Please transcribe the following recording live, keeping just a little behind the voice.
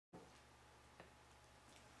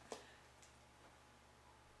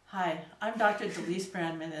Hi, I'm Dr. Deleys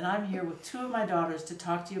Brandman, and I'm here with two of my daughters to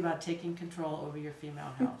talk to you about taking control over your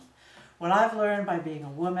female health. What I've learned by being a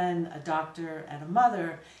woman, a doctor, and a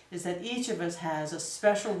mother is that each of us has a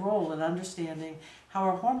special role in understanding how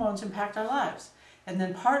our hormones impact our lives, and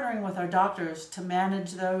then partnering with our doctors to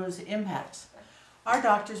manage those impacts. Our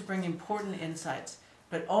doctors bring important insights,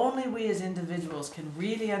 but only we as individuals can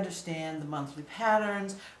really understand the monthly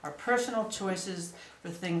patterns, our personal choices for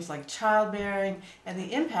things like childbearing, and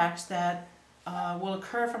the impacts that will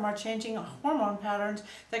occur from our changing hormone patterns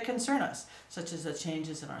that concern us, such as the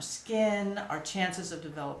changes in our skin, our chances of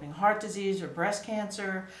developing heart disease or breast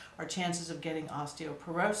cancer, our chances of getting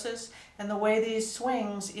osteoporosis, and the way these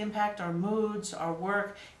swings impact our moods, our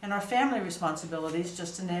work, and our family responsibilities,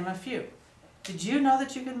 just to name a few. Did you know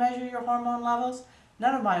that you can measure your hormone levels?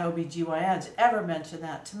 None of my OBGYNs ever mentioned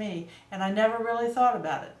that to me, and I never really thought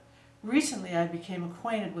about it. Recently, I became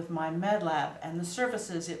acquainted with MyMedLab and the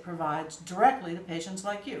services it provides directly to patients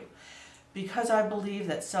like you. Because I believe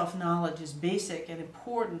that self-knowledge is basic and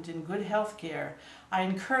important in good health care, I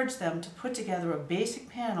encourage them to put together a basic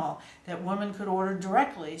panel that women could order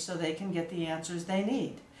directly so they can get the answers they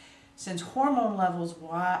need. Since hormone levels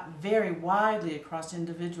vary widely across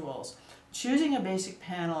individuals, choosing a basic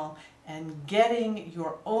panel and getting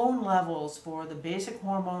your own levels for the basic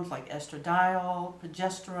hormones like estradiol,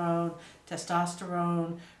 progesterone,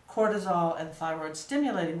 testosterone, cortisol, and thyroid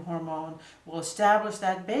stimulating hormone will establish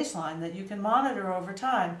that baseline that you can monitor over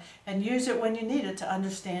time and use it when you need it to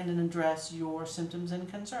understand and address your symptoms and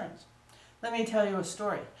concerns. Let me tell you a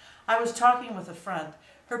story. I was talking with a friend.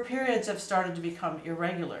 Her periods have started to become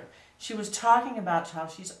irregular. She was talking about how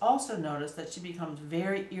she's also noticed that she becomes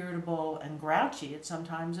very irritable and grouchy at some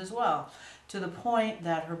times as well, to the point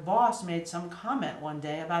that her boss made some comment one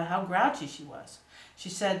day about how grouchy she was. She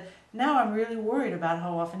said, "Now I'm really worried about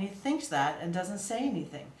how often he thinks that and doesn't say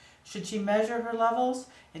anything. Should she measure her levels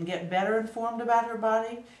and get better informed about her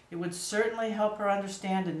body? It would certainly help her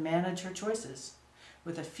understand and manage her choices."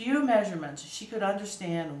 With a few measurements, she could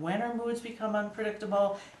understand when her moods become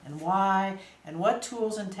unpredictable and why, and what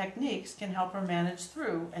tools and techniques can help her manage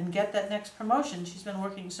through and get that next promotion she's been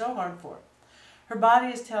working so hard for. Her body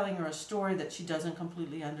is telling her a story that she doesn't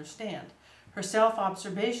completely understand. Her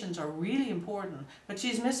self-observations are really important, but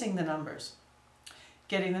she's missing the numbers.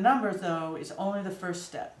 Getting the numbers, though, is only the first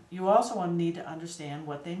step. You also need to understand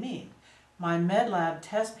what they mean. MyMedLab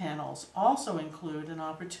test panels also include an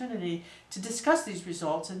opportunity to discuss these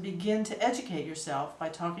results and begin to educate yourself by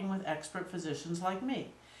talking with expert physicians like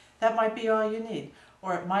me. That might be all you need,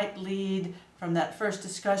 or it might lead from that first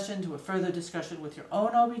discussion to a further discussion with your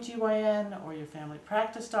own OBGYN or your family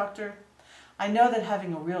practice doctor. I know that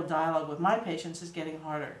having a real dialogue with my patients is getting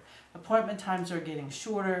harder. Appointment times are getting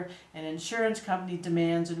shorter, and insurance company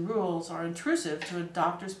demands and rules are intrusive to a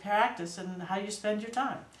doctor's practice and how you spend your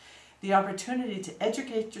time. The opportunity to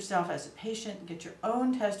educate yourself as a patient, get your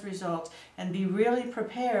own test results, and be really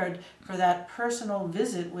prepared for that personal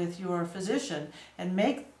visit with your physician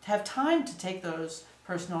and have time to take those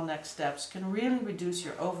personal next steps can really reduce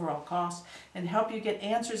your overall costs and help you get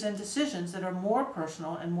answers and decisions that are more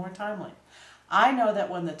personal and more timely. I know that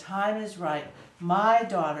when the time is right, my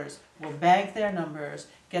daughters will bank their numbers,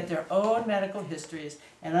 get their own medical histories,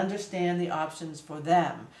 and understand the options for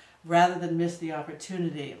them, rather than miss the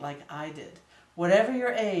opportunity like I did. Whatever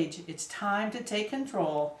your age, it's time to take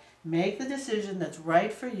control, make the decision that's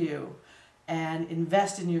right for you, and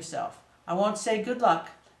invest in yourself. I won't say good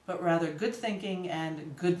luck, but rather good thinking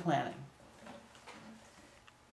and good planning.